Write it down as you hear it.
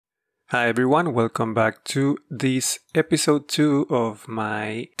Hi everyone, welcome back to this episode 2 of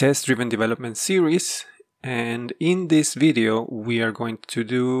my test-driven development series. And in this video, we are going to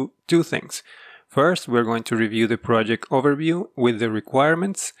do two things. First, we're going to review the project overview with the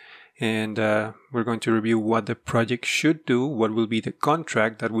requirements, and we're going to review what the project should do, what will be the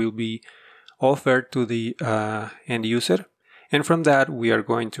contract that will be offered to the end user. And from that, we are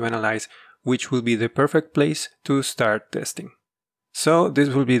going to analyze which will be the perfect place to start testing. So this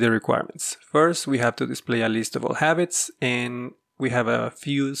will be the requirements. First, we have to display a list of all habits, and we have a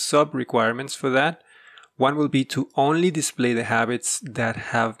few sub-requirements for that. One will be to only display the habits that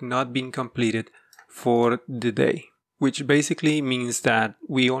have not been completed for the day, which basically means that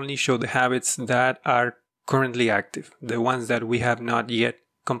we only show the habits that are currently active, the ones that we have not yet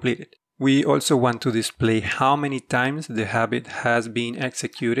completed. We also want to display how many times the habit has been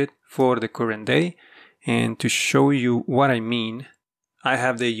executed for the current day. And to show you what I mean, I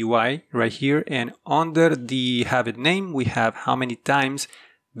have the UI right here, and under the habit name, we have how many times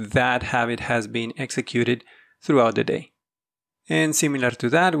that habit has been executed throughout the day. And similar to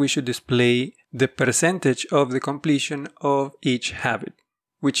that, we should display the percentage of the completion of each habit,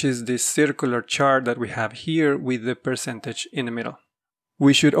 which is this circular chart that we have here with the percentage in the middle.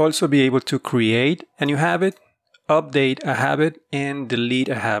 We should also be able to create a new habit, update a habit, and delete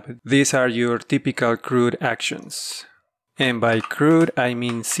a habit. These are your typical CRUD actions. And by CRUD, I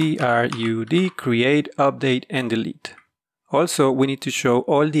mean CRUD, create, update, and delete. Also, we need to show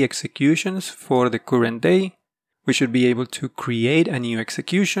all the executions for the current day. We should be able to create a new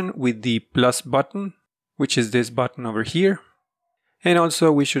execution with the plus button, which is this button over here. And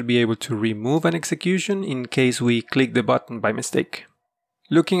also, we should be able to remove an execution in case we click the button by mistake.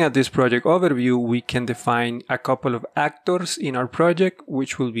 Looking at this project overview, we can define a couple of actors in our project,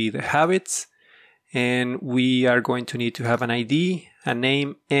 which will be the habits. And we are going to need to have an ID, a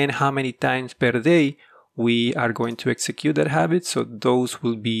name, and how many times per day we are going to execute that habit. So those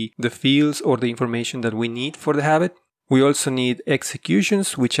will be the fields or the information that we need for the habit. We also need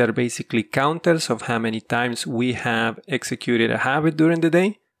executions, which are basically counters of how many times we have executed a habit during the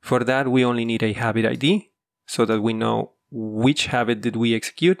day. For that, we only need a habit ID so that we know which habit did we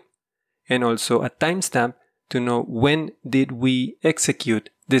execute, and also a timestamp to know when did we execute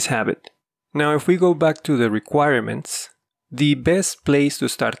this habit. Now, if we go back to the requirements, the best place to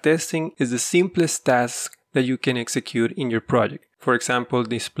start testing is the simplest task that you can execute in your project. For example,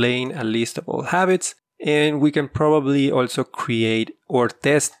 displaying a list of all habits, and we can probably also create or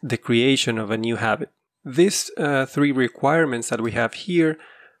test the creation of a new habit. These three requirements that we have here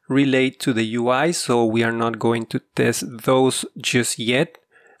relate to the UI, so we are not going to test those just yet.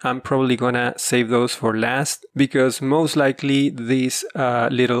 I'm probably gonna save those for last, because most likely these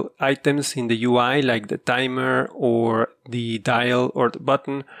little items in the UI, like the timer or the dial or the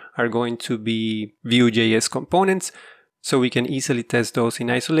button, are going to be Vue.js components, so we can easily test those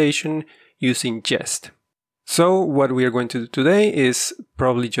in isolation using Jest. So what we are going to do today is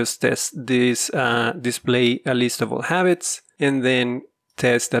probably just test this display a list of all habits, and then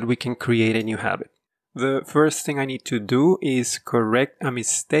test that we can create a new habit. The first thing I need to do is correct a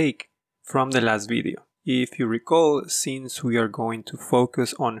mistake from the last video. If you recall, since we are going to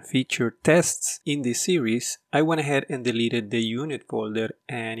focus on feature tests in this series, I went ahead and deleted the unit folder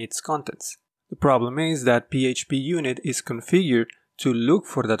and its contents. The problem is that PHP unit is configured to look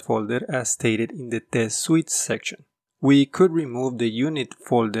for that folder as stated in the test suites section. We could remove the unit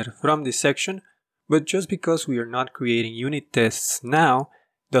folder from this section, but just because we are not creating unit tests now,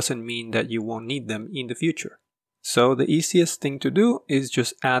 doesn't mean that you won't need them in the future. So the easiest thing to do is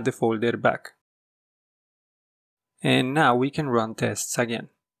just add the folder back. And now we can run tests again.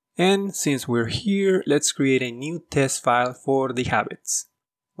 And since we're here, let's create a new test file for the habits.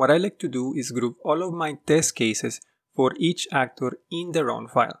 What I like to do is group all of my test cases for each actor in their own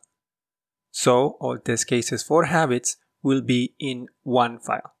file. So all test cases for habits will be in one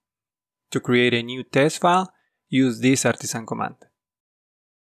file. To create a new test file, use this artisan command.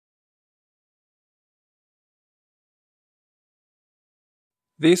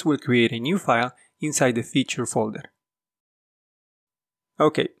 This will create a new file inside the feature folder.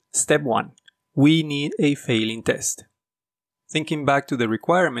 Okay, step 1. We need a failing test. Thinking back to the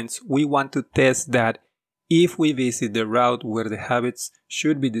requirements, we want to test that if we visit the route where the habits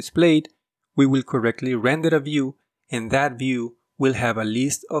should be displayed, we will correctly render a view, and that view will have a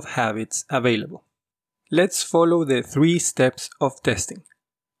list of habits available. Let's follow the 3 steps of testing: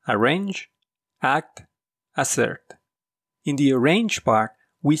 arrange, act, assert. In the arrange part,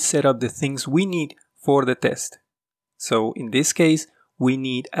 we set up the things we need for the test. So in this case, we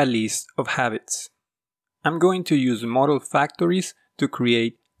need a list of habits. I'm going to use model factories to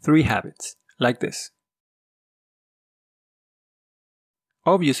create 3 habits, like this.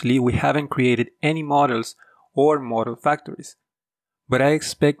 Obviously, we haven't created any models or model factories, but I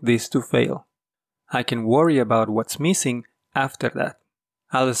expect this to fail. I can worry about what's missing after that.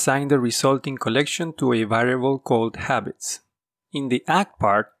 I'll assign the resulting collection to a variable called habits. In the act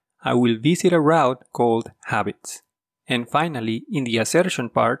part, I will visit a route called habits. And finally, in the assertion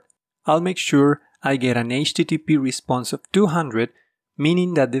part, I'll make sure I get an HTTP response of 200,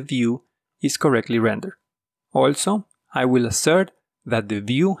 meaning that the view is correctly rendered. Also, I will assert that the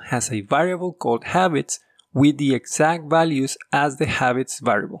view has a variable called habits with the exact values as the habits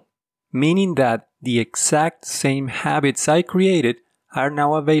variable, meaning that the exact same habits I created are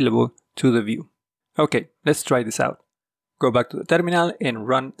now available to the view. Okay, let's try this out. Go back to the terminal and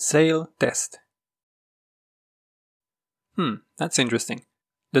run sail test. That's interesting.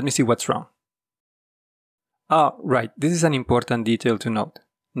 Let me see what's wrong. Oh, right, this is an important detail to note.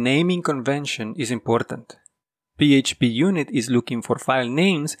 Naming convention is important. PHP unit is looking for file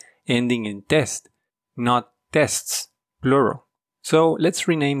names ending in test, not tests, plural. So let's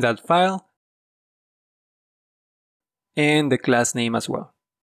rename that file and the class name as well.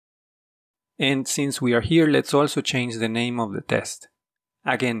 And since we are here, let's also change the name of the test.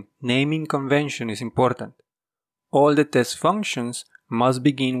 Again, naming convention is important. All the test functions must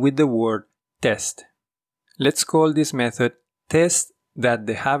begin with the word test. Let's call this method test that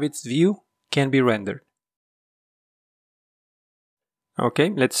the habits view can be rendered. Okay,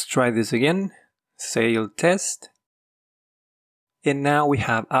 let's try this again. Sail test. And now we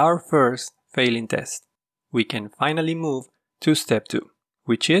have our first failing test. We can finally move to step 2,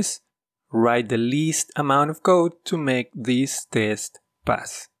 which is write the least amount of code to make this test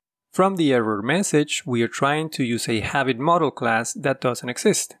pass. From the error message, we are trying to use a habit model class that doesn't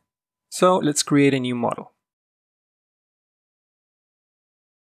exist. So let's create a new model.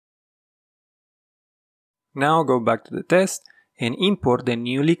 Now go back to the test and import the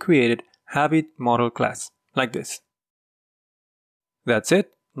newly created habit model class, like this. That's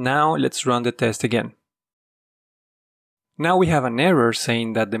it. Now let's run the test again. Now we have an error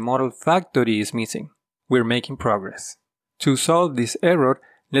saying that the model factory is missing. We're making progress. To solve this error,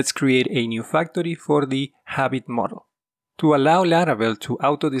 let's create a new factory for the habit model. To allow Laravel to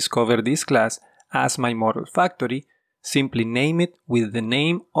auto-discover this class as my model factory, simply name it with the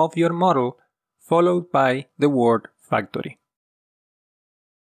name of your model followed by the word factory.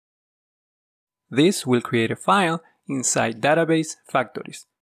 This will create a file inside database factories.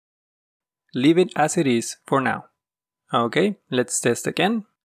 Leave it as it is for now. Okay, let's test again.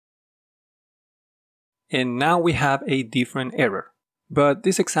 And now we have a different error. But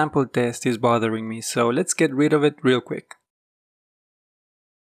this example test is bothering me, so let's get rid of it real quick.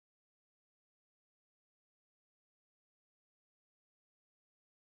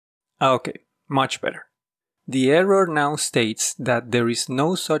 Okay, much better. The error now states that there is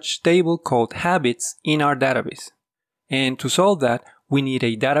no such table called habits in our database. And to solve that, we need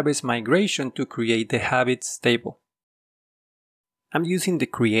a database migration to create the habits table. I'm using the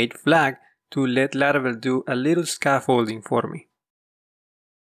create flag to let Laravel do a little scaffolding for me.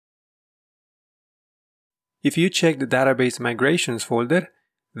 If you check the database migrations folder,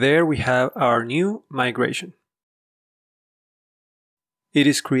 there we have our new migration. It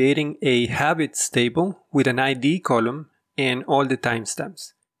is creating a habits table with an ID column and all the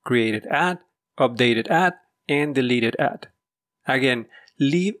timestamps, created at, updated at, and deleted at. Again,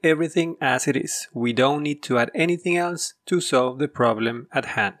 leave everything as it is. We don't need to add anything else to solve the problem at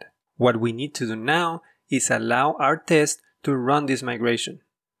hand. What we need to do now is allow our test to run this migration.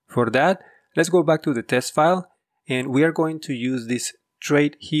 For that, let's go back to the test file and we are going to use this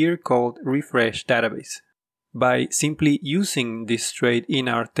trait here called refresh database. By simply using this trait in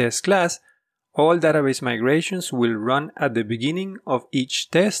our test class, all database migrations will run at the beginning of each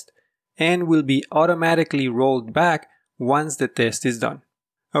test and will be automatically rolled back once the test is done.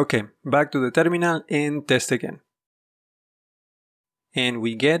 Okay, back to the terminal and test again. And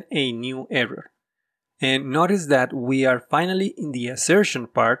we get a new error. And notice that we are finally in the assertion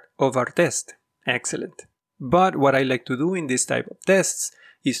part of our test. Excellent. But what I like to do in this type of tests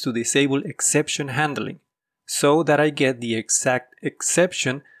is to disable exception handling, so that I get the exact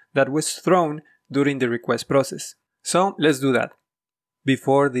exception that was thrown during the request process. So let's do that.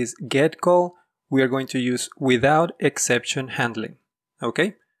 Before this get call, we are going to use without exception handling.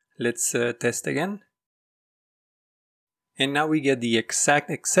 Okay, let's test again. And now we get the exact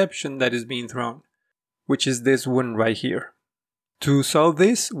exception that is being thrown, which is this one right here. To solve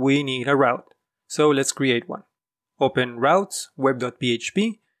this, we need a route. So let's create one. Open routes,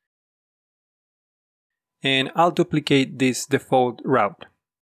 web.php, and I'll duplicate this default route.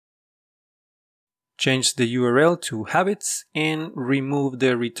 Change the URL to habits and remove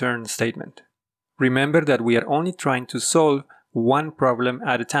the return statement. Remember that we are only trying to solve one problem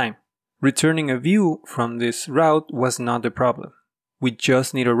at a time. Returning a view from this route was not the problem. We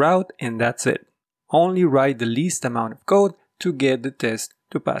just need a route and that's it. Only write the least amount of code to get the test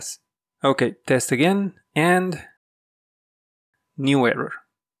to pass. Okay, test again and new error.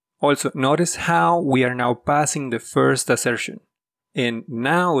 Also, notice how we are now passing the first assertion. And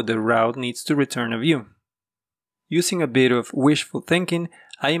now the route needs to return a view. Using a bit of wishful thinking,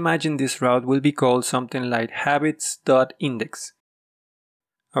 I imagine this route will be called something like habits.index.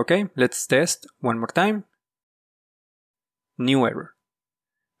 Okay, let's test one more time. New error.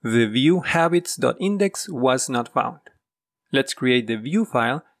 The view habits.index was not found. Let's create the view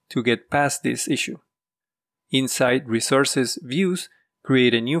file to get past this issue. Inside Resources Views,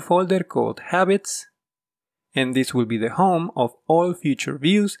 create a new folder called Habits, and this will be the home of all future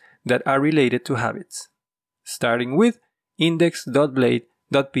views that are related to habits, starting with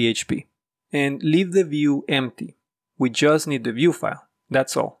index.blade.php. And leave the view empty. We just need the view file,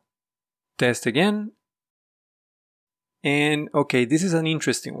 that's all. Test again. And okay, this is an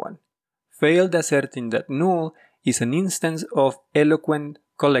interesting one. Failed asserting that null is an instance of Eloquent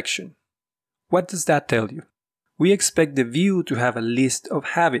collection. What does that tell you? We expect the view to have a list of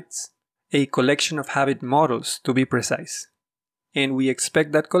habits, a collection of habit models to be precise. And we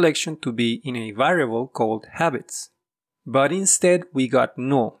expect that collection to be in a variable called habits. But instead we got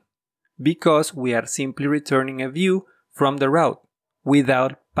null, because we are simply returning a view from the route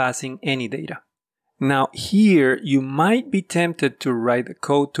without passing any data. Now here you might be tempted to write the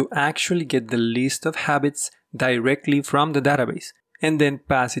code to actually get the list of habits directly from the database and then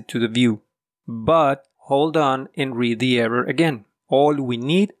pass it to the view. But hold on and read the error again. All we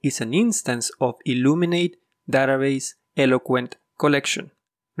need is an instance of Illuminate Database Eloquent collection.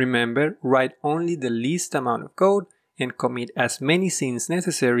 Remember, write only the least amount of code and commit as many scenes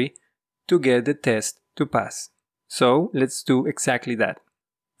necessary to get the test to pass. So let's do exactly that.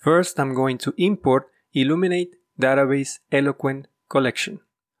 First, I'm going to import Illuminate Database Eloquent collection.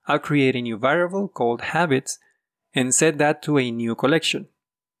 I'll create a new variable called habits and set that to a new collection,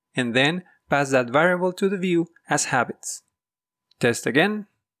 and then pass that variable to the view as habits. Test again.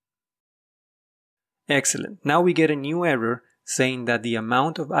 Excellent. Now we get a new error saying that the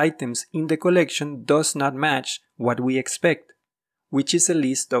amount of items in the collection does not match what we expect, which is a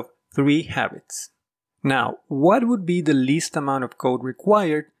list of 3 habits. Now, what would be the least amount of code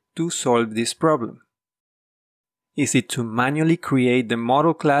required to solve this problem? Is it to manually create the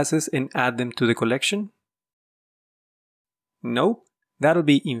model classes and add them to the collection? Nope. That'll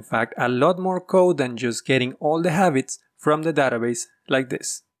be in fact a lot more code than just getting all the habits from the database like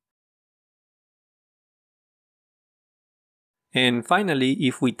this. And finally,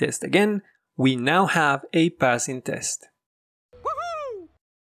 if we test again, we now have a passing test. Woohoo!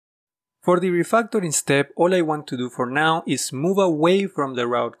 For the refactoring step, all I want to do for now is move away from the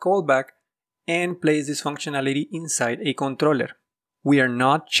route callback and place this functionality inside a controller. We are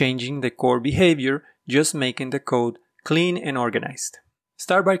not changing the core behavior, just making the code clean and organized.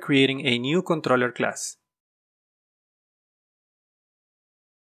 Start by creating a new controller class.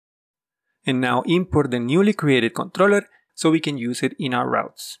 And now import the newly created controller so we can use it in our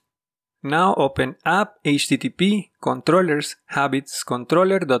routes. Now open app http controllers habits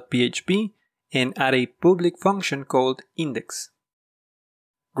controller.php and add a public function called index.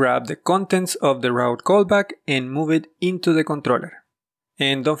 Grab the contents of the route callback and move it into the controller.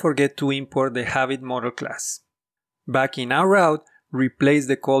 And don't forget to import the habit model class. Back in our route, replace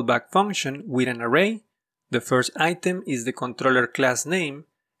the callback function with an array. The first item is the controller class name,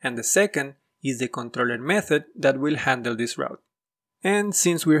 and the second is the controller method that will handle this route. And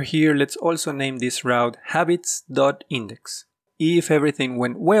since we're here, let's also name this route habits.index. If everything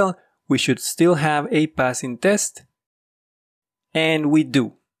went well, we should still have a passing test. And we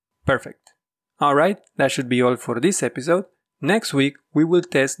do. Perfect. Alright, that should be all for this episode. Next week, we will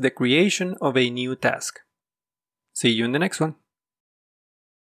test the creation of a new task. See you in the next one.